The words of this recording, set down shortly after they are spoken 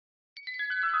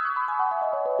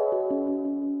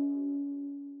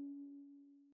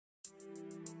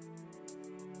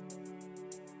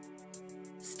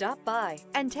Stop by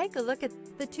and take a look at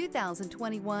the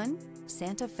 2021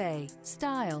 Santa Fe.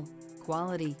 Style,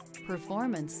 quality,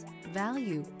 performance,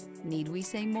 value. Need we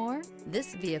say more?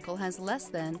 This vehicle has less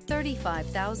than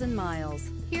 35,000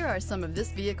 miles. Here are some of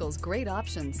this vehicle's great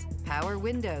options: power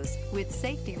windows with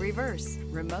safety reverse,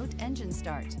 remote engine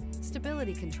start,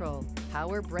 stability control,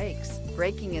 power brakes,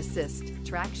 braking assist,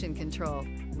 traction control,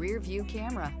 rear view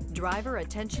camera, driver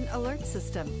attention alert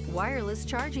system, wireless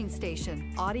charging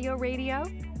station, audio radio,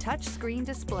 touchscreen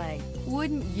display.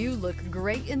 Wouldn't you look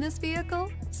great in this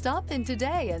vehicle? Stop in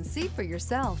today and see for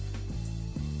yourself.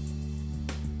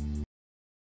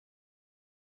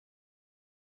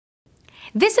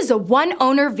 This is a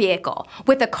one-owner vehicle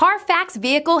with a Carfax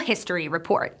Vehicle History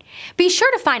Report. Be sure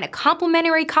to find a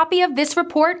complimentary copy of this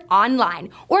report online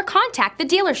or contact the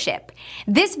dealership.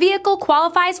 This vehicle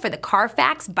qualifies for the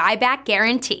Carfax Buyback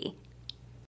Guarantee.